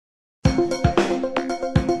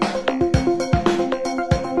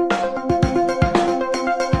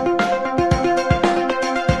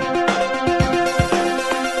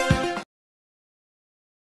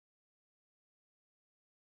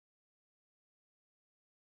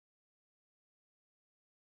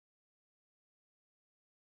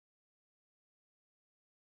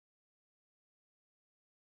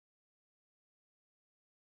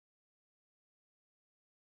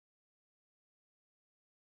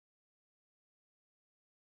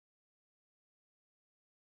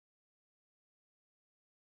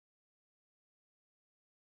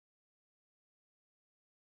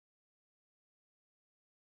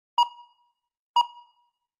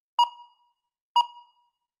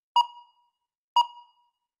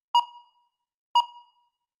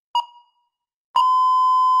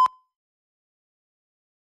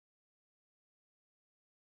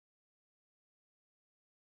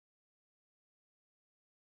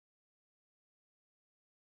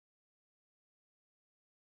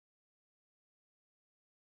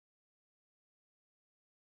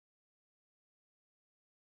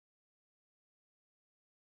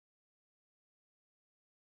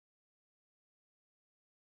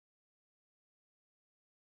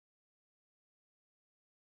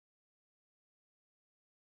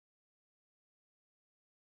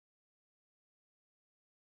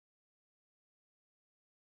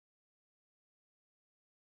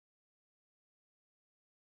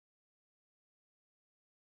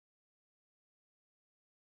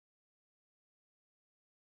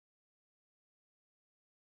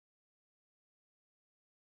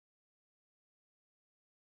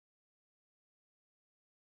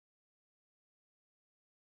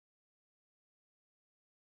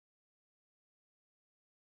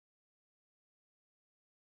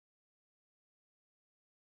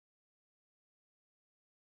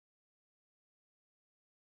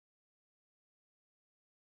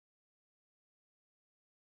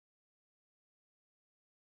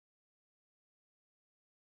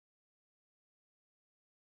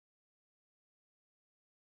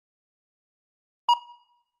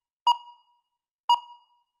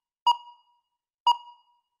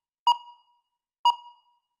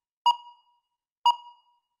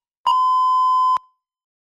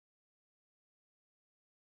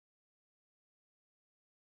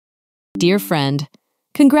Dear friend,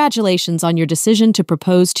 congratulations on your decision to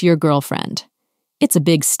propose to your girlfriend. It's a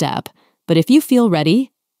big step, but if you feel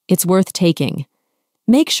ready, it's worth taking.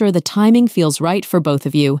 Make sure the timing feels right for both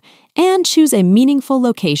of you, and choose a meaningful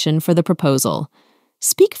location for the proposal.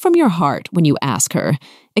 Speak from your heart when you ask her,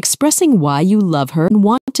 expressing why you love her and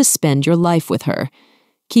want to spend your life with her.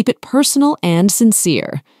 Keep it personal and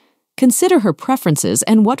sincere. Consider her preferences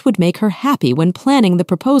and what would make her happy when planning the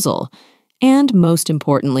proposal. And most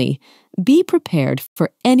importantly, be prepared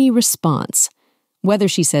for any response. Whether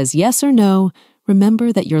she says yes or no,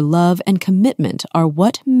 remember that your love and commitment are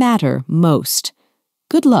what matter most.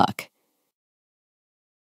 Good luck.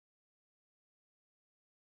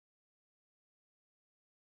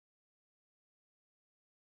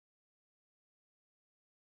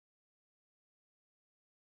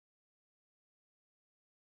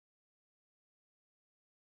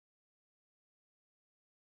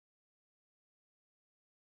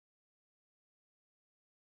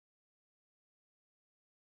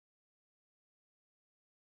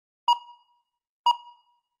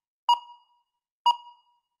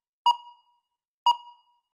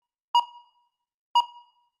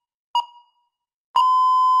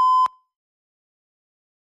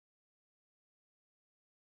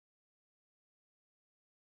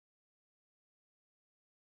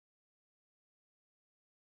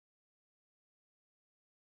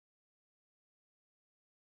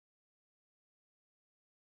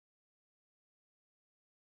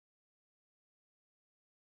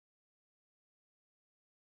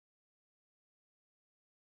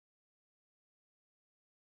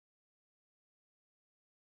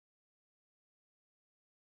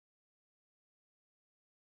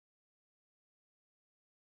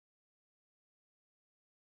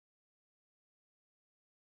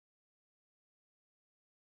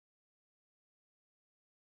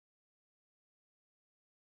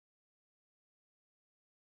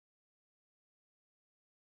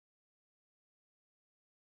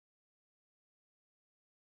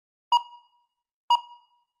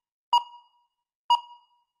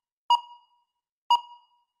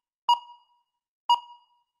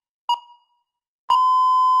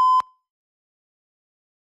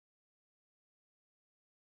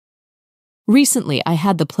 Recently, I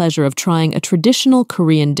had the pleasure of trying a traditional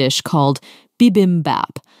Korean dish called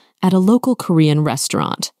bibimbap at a local Korean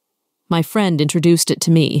restaurant. My friend introduced it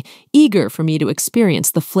to me, eager for me to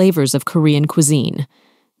experience the flavors of Korean cuisine.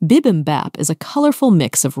 Bibimbap is a colorful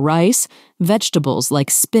mix of rice, vegetables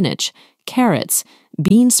like spinach, carrots,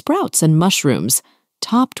 bean sprouts, and mushrooms,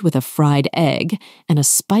 topped with a fried egg and a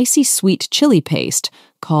spicy sweet chili paste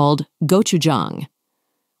called gochujang.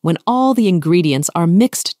 When all the ingredients are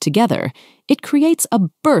mixed together, it creates a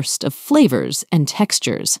burst of flavors and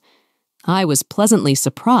textures. I was pleasantly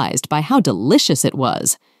surprised by how delicious it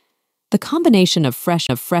was. The combination of fresh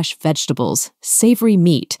vegetables, savory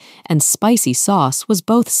meat, and spicy sauce was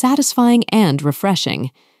both satisfying and refreshing.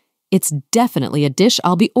 It's definitely a dish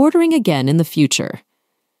I'll be ordering again in the future.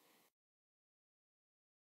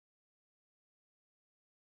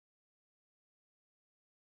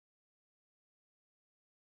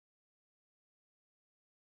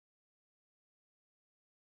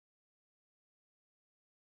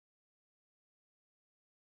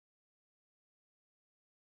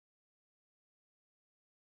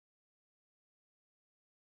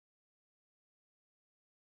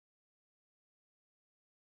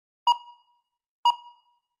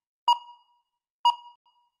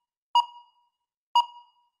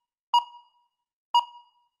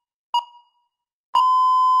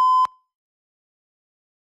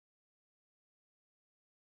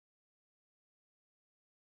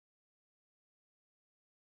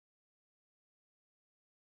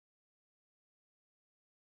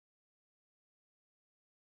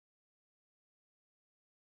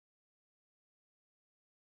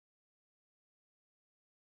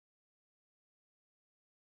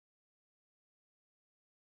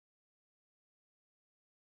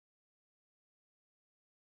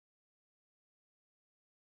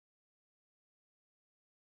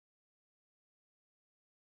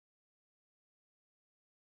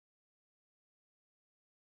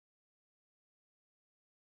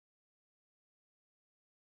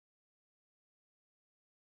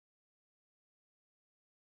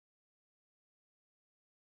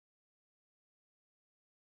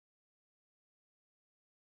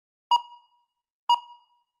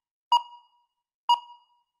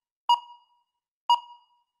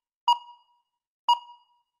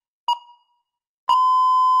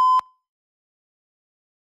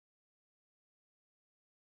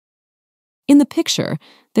 In the picture,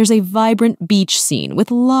 there's a vibrant beach scene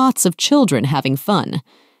with lots of children having fun.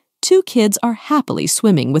 Two kids are happily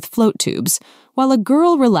swimming with float tubes, while a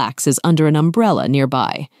girl relaxes under an umbrella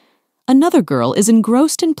nearby. Another girl is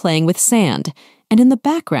engrossed in playing with sand, and in the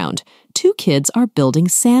background, two kids are building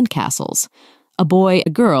sandcastles. A boy and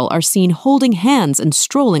a girl are seen holding hands and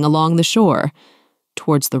strolling along the shore.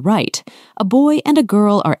 Towards the right, a boy and a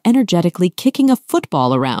girl are energetically kicking a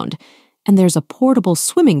football around, and there's a portable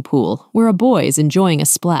swimming pool where a boy is enjoying a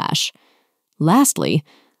splash. Lastly,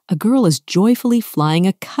 a girl is joyfully flying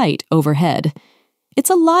a kite overhead. It's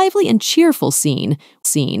a lively and cheerful scene,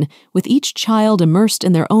 with each child immersed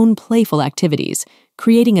in their own playful activities,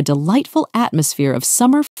 creating a delightful atmosphere of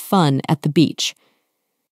summer fun at the beach.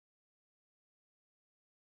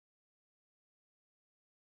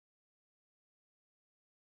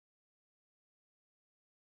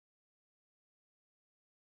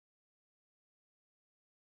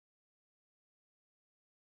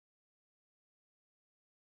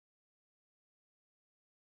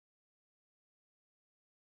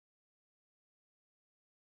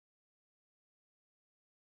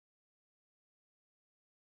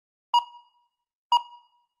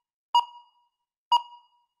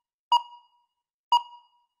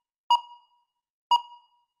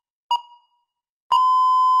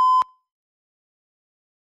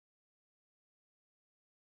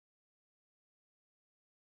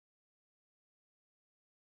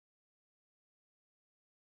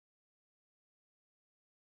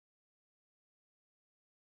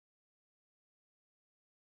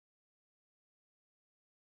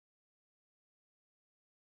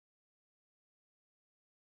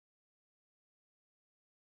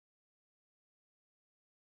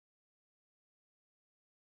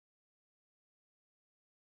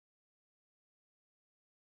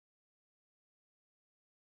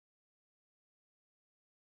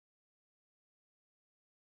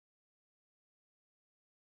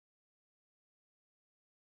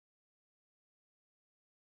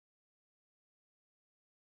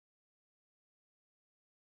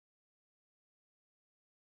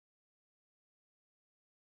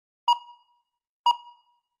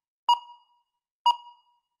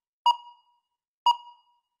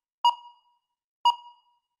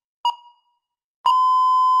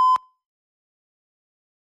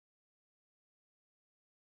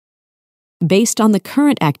 Based on the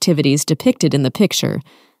current activities depicted in the picture,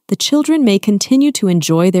 the children may continue to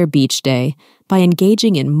enjoy their beach day by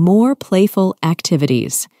engaging in more playful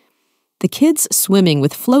activities. The kids swimming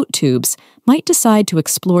with float tubes might decide to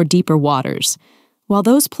explore deeper waters, while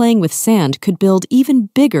those playing with sand could build even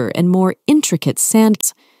bigger and more intricate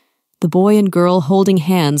sand. The boy and girl holding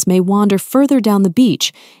hands may wander further down the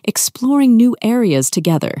beach, exploring new areas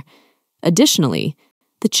together. Additionally,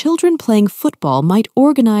 the children playing football might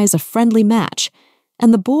organize a friendly match,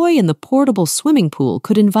 and the boy in the portable swimming pool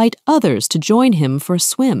could invite others to join him for a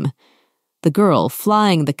swim. The girl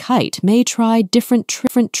flying the kite may try different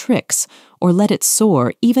tricks or let it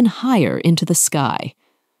soar even higher into the sky.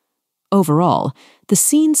 Overall, the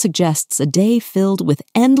scene suggests a day filled with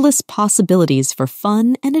endless possibilities for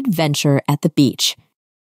fun and adventure at the beach.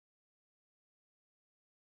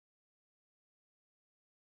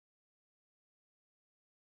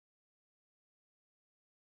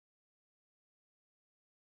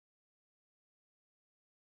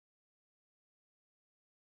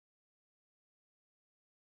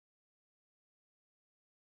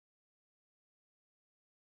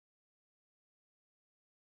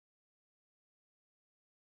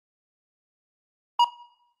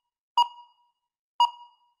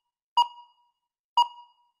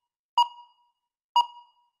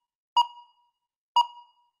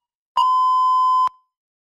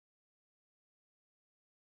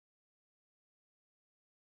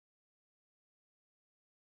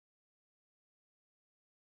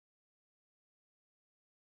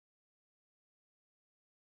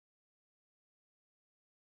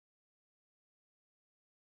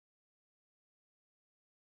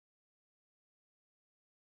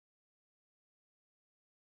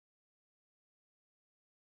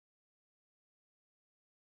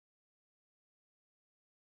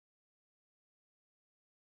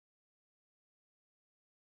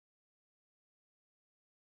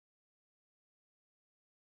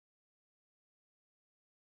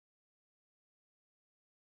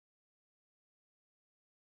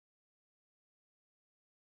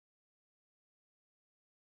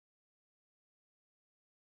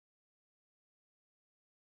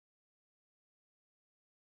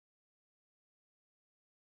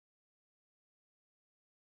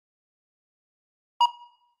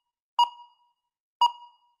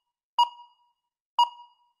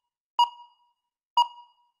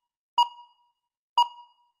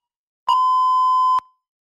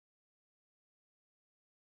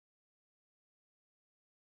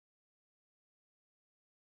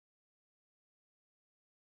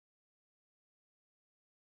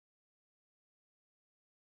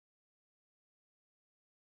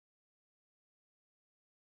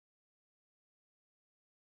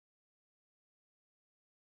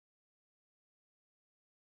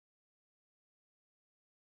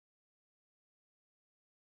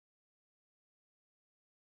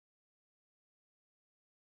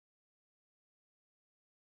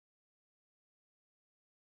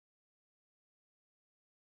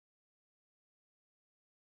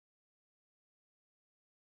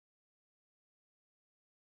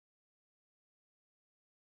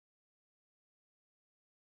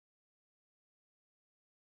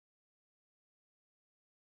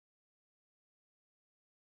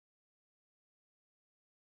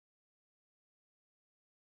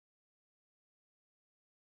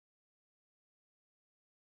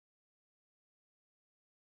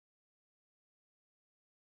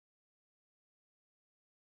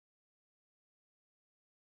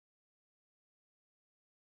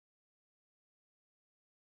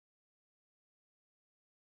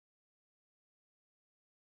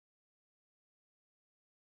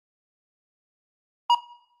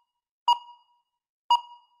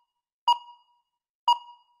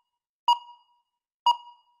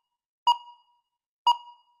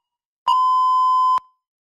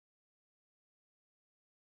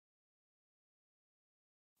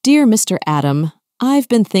 Dear Mr. Adam, I've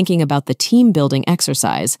been thinking about the team building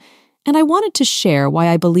exercise, and I wanted to share why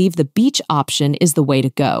I believe the beach option is the way to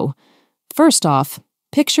go. First off,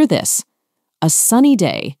 picture this: a sunny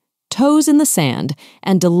day, toes in the sand,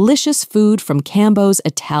 and delicious food from Cambo's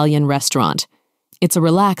Italian restaurant. It's a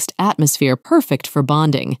relaxed atmosphere perfect for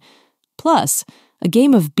bonding. Plus, a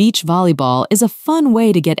game of beach volleyball is a fun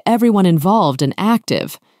way to get everyone involved and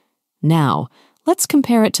active. Now, let's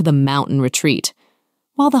compare it to the mountain retreat.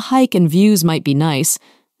 While the hike and views might be nice,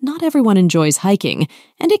 not everyone enjoys hiking,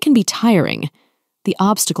 and it can be tiring. The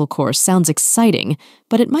obstacle course sounds exciting,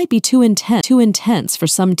 but it might be too intense for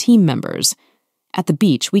some team members. At the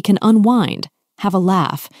beach, we can unwind, have a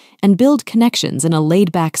laugh, and build connections in a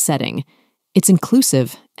laid-back setting. It's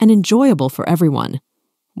inclusive and enjoyable for everyone.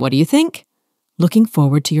 What do you think? Looking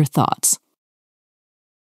forward to your thoughts.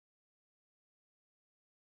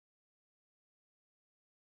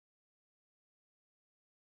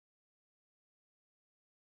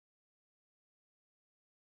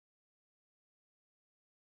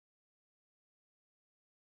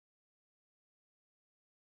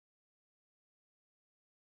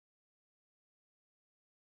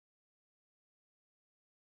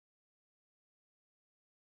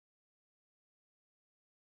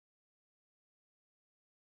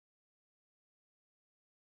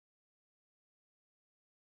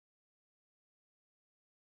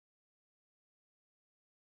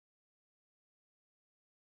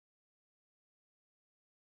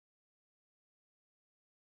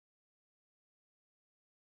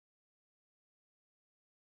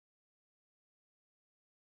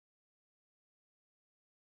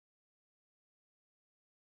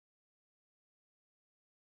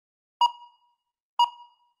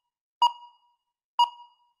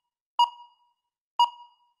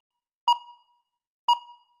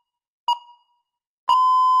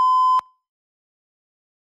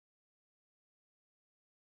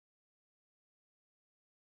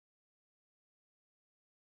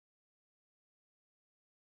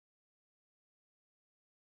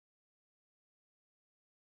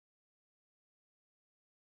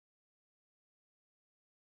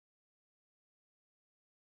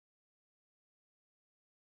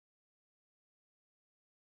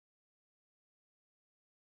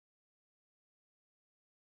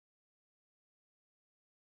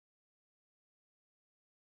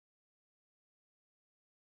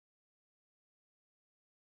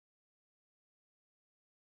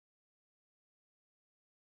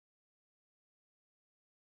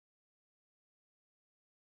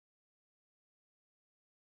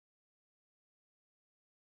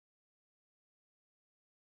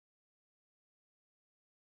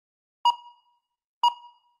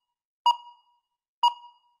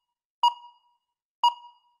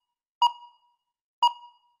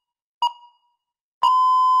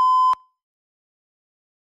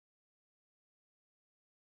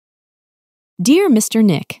 Dear Mr.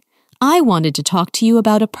 Nick, I wanted to talk to you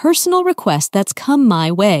about a personal request that's come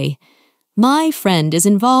my way. My friend is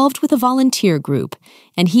involved with a volunteer group,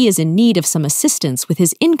 and he is in need of some assistance with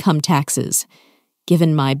his income taxes.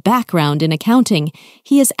 Given my background in accounting,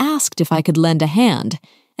 he has asked if I could lend a hand,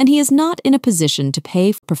 and he is not in a position to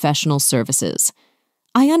pay for professional services.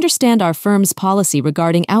 I understand our firm's policy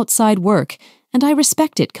regarding outside work, and I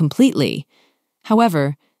respect it completely.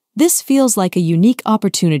 However, this feels like a unique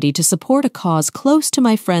opportunity to support a cause close to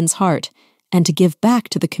my friend's heart and to give back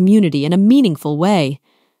to the community in a meaningful way.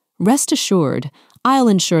 Rest assured, I'll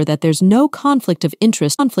ensure that there's no conflict of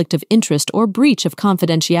interest or breach of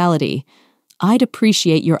confidentiality. I'd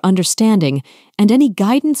appreciate your understanding and any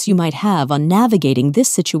guidance you might have on navigating this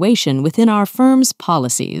situation within our firm's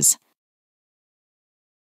policies.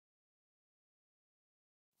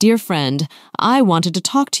 Dear friend, I wanted to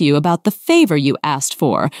talk to you about the favor you asked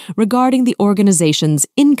for regarding the organization's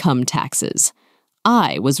income taxes.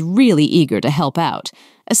 I was really eager to help out,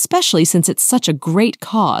 especially since it's such a great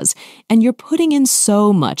cause and you're putting in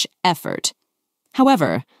so much effort.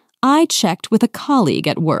 However, I checked with a colleague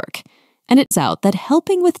at work, and it's out that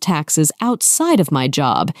helping with taxes outside of my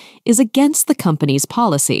job is against the company's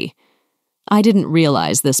policy. I didn't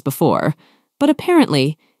realize this before, but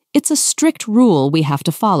apparently, it's a strict rule we have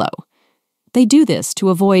to follow. They do this to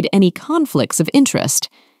avoid any conflicts of interest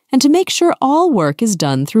and to make sure all work is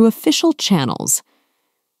done through official channels.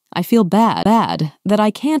 I feel bad that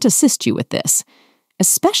I can't assist you with this,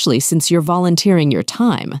 especially since you're volunteering your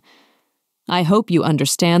time. I hope you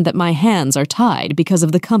understand that my hands are tied because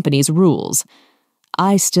of the company's rules.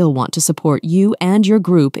 I still want to support you and your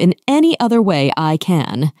group in any other way I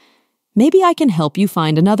can. Maybe I can help you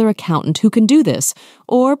find another accountant who can do this,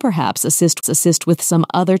 or perhaps assist with some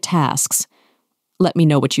other tasks. let me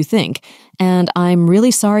know what you think. And I'm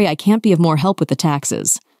really sorry I can't be of more help with the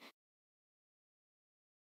taxes.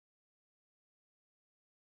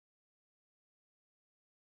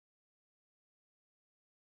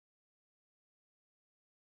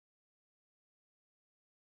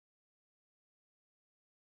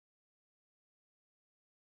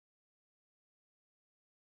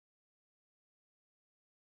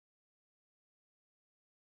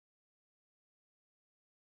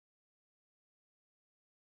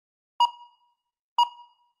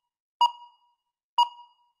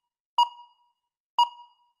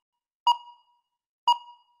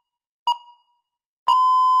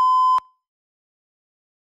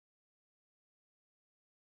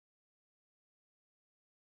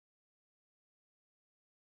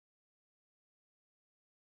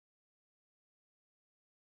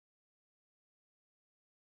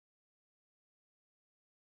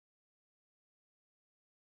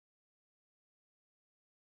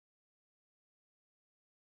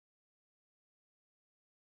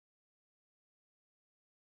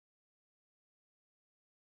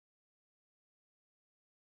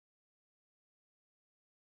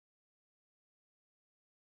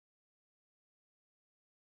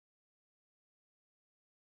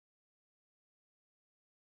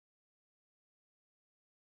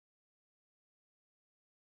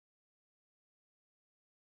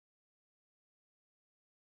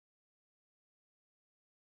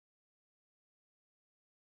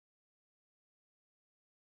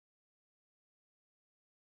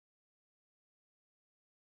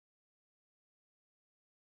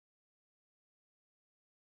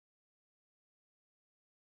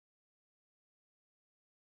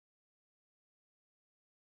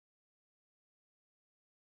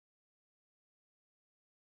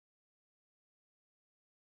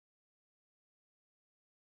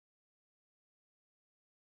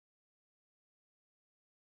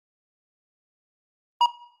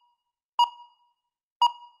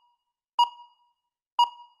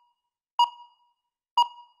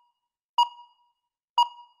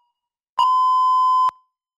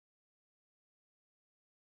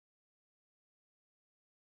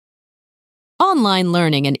 Online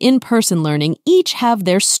learning and in-person learning each have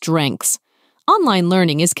their strengths. Online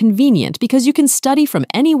learning is convenient because you can study from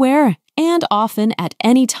anywhere and often at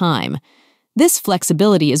any time. This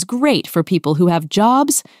flexibility is great for people who have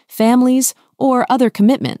jobs, families, or other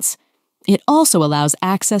commitments. It also allows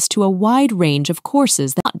access to a wide range of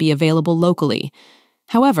courses that may not be available locally.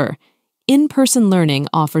 However, in-person learning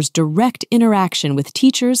offers direct interaction with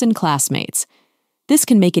teachers and classmates. This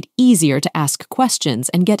can make it easier to ask questions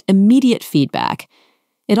and get immediate feedback.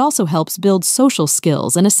 It also helps build social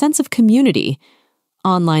skills and a sense of community.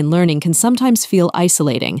 Online learning can sometimes feel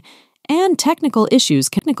isolating, and technical issues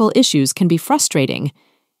can be frustrating.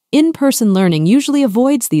 In-person learning usually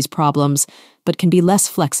avoids these problems, but can be less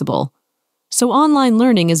flexible. So online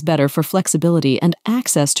learning is better for flexibility and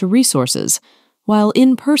access to resources, while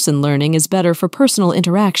in-person learning is better for personal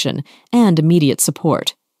interaction and immediate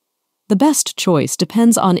support. The best choice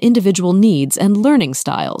depends on individual needs and learning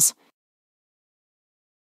styles.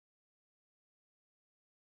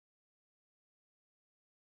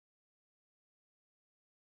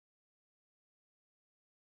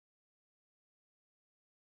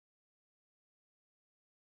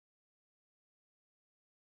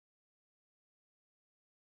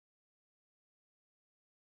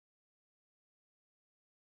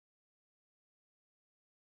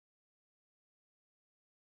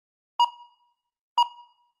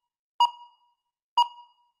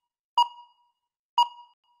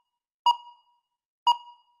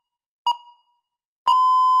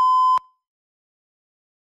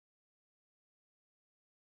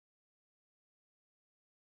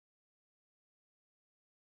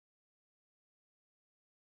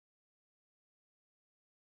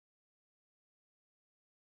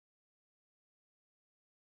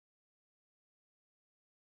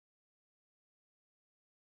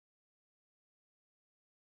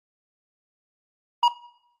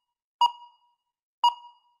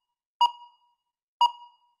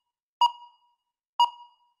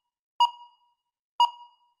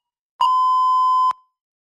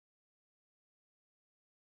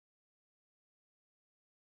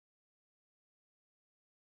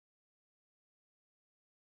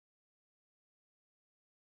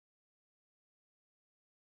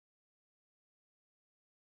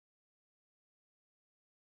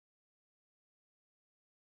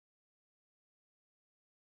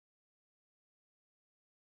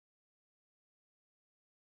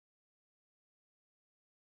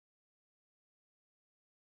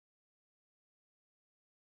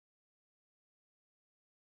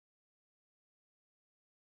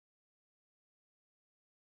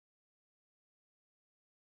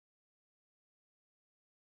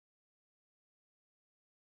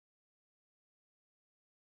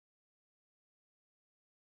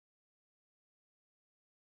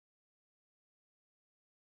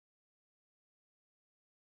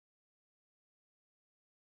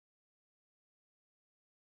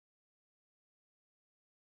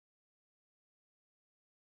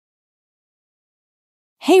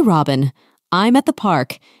 Hey, Robin, I'm at the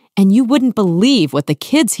park, and you wouldn't believe what the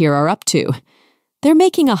kids here are up to. They're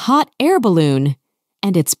making a hot air balloon,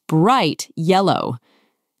 and it's bright yellow.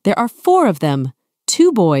 There are 4 of them,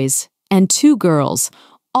 2 boys and 2 girls,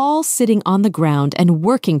 all sitting on the ground and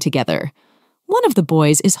working together. One of the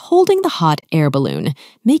boys is holding the hot air balloon,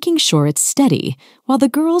 making sure it's steady, while the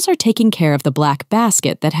girls are taking care of the black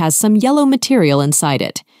basket that has some yellow material inside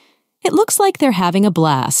it. It looks like they're having a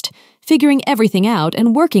blast, figuring everything out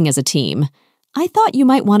and working as a team. I thought you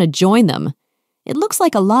might want to join them. It looks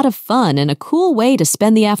like a lot of fun and a cool way to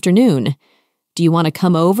spend the afternoon. Do you want to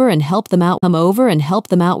come over and help them out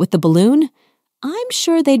with the balloon? I'm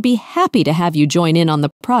sure they'd be happy to have you join in on the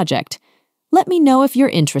project. Let me know if you're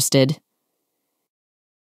interested.